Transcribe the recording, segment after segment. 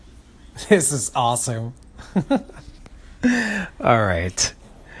This is awesome. All right.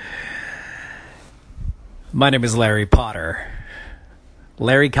 My name is Larry Potter.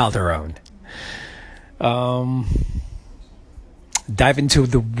 Larry Calderon. Dive into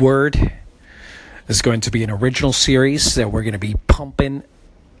the Word. It's going to be an original series that we're going to be pumping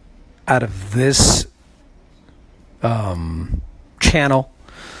out of this channel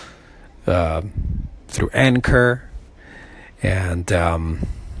through Anchor. And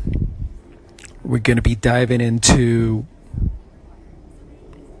we're going to be diving into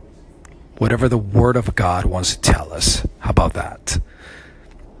whatever the Word of God wants to tell us. How about that?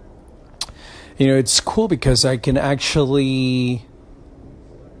 You know, it's cool because I can actually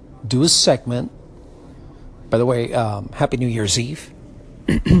do a segment. By the way, Happy New Year's Eve.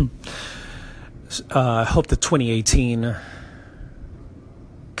 I hope that 2018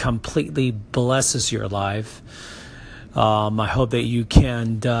 completely blesses your life. I hope that you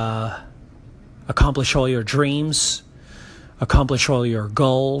can accomplish all your dreams, accomplish all your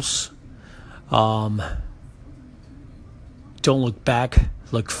goals. Don't look back,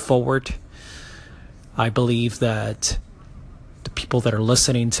 look forward. I believe that the people that are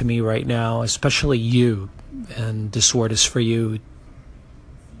listening to me right now, especially you, and this word is for you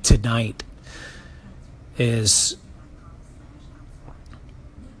tonight, is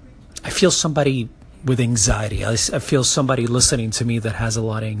I feel somebody with anxiety. I feel somebody listening to me that has a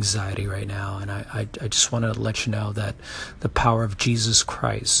lot of anxiety right now. And I just want to let you know that the power of Jesus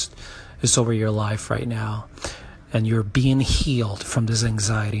Christ is over your life right now. And you're being healed from this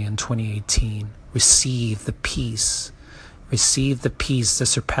anxiety in 2018. Receive the peace. Receive the peace that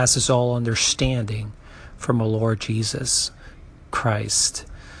surpasses all understanding from our Lord Jesus Christ.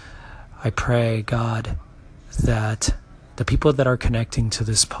 I pray, God, that the people that are connecting to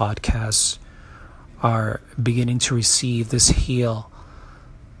this podcast are beginning to receive this healing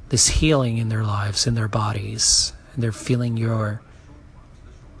in their lives, in their bodies, and they're feeling your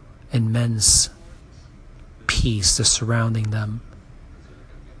immense peace that's surrounding them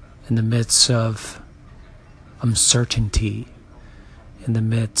in the midst of uncertainty, in the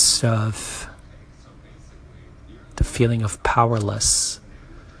midst of the feeling of powerless,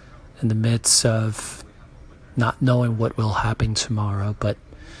 in the midst of not knowing what will happen tomorrow, but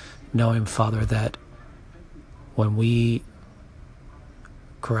knowing, Father, that when we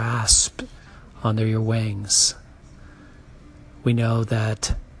grasp under your wings, we know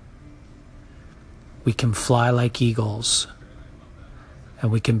that we can fly like eagles, and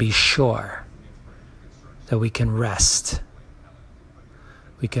we can be sure that we can rest.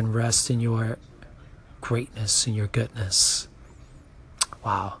 We can rest in your greatness and your goodness.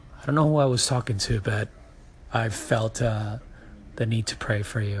 Wow. I don't know who I was talking to, but I felt the need to pray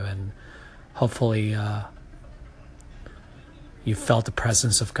for you, and hopefully you felt the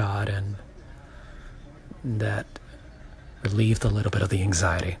presence of God, and that relieved a little bit of the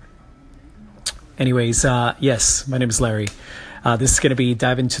anxiety. Anyways, yes, my name is Larry. This is going to be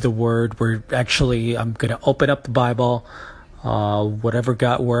dive into the Word. I'm going to open up the Bible. Wherever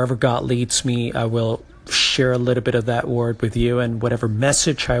God leads me, I will share a little bit of that Word with you, and whatever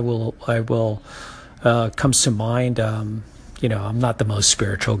message I will comes to mind. I'm not the most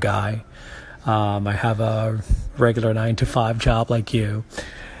spiritual guy. I have a regular 9-to-5 job like you,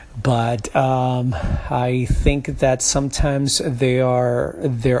 but I think that sometimes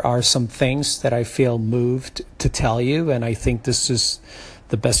there are some things that I feel moved to tell you, and I think this is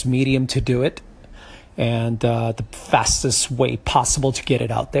the best medium to do it, and the fastest way possible to get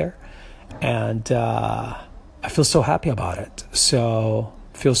it out there. And I feel so happy about it. So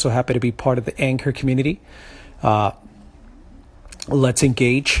I feel so happy to be part of the Anchor community. Let's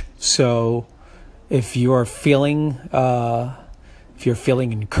engage. So if you're feeling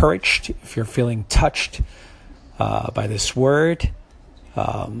encouraged, if you're feeling touched by this word,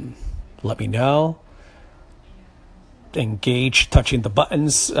 let me know. Engage, touching the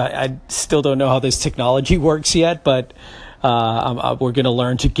buttons. I still don't know how this technology works yet, but we're going to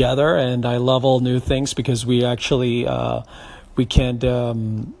learn together. And I love all new things because we actually we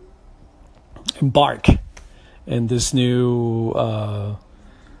can embark in this new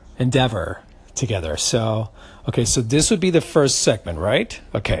endeavor together. So, okay, so this would be the first segment, right?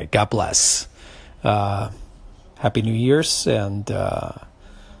 Okay, God bless. Happy New Year's, and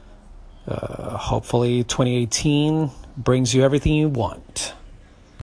hopefully 2018 brings you everything you want.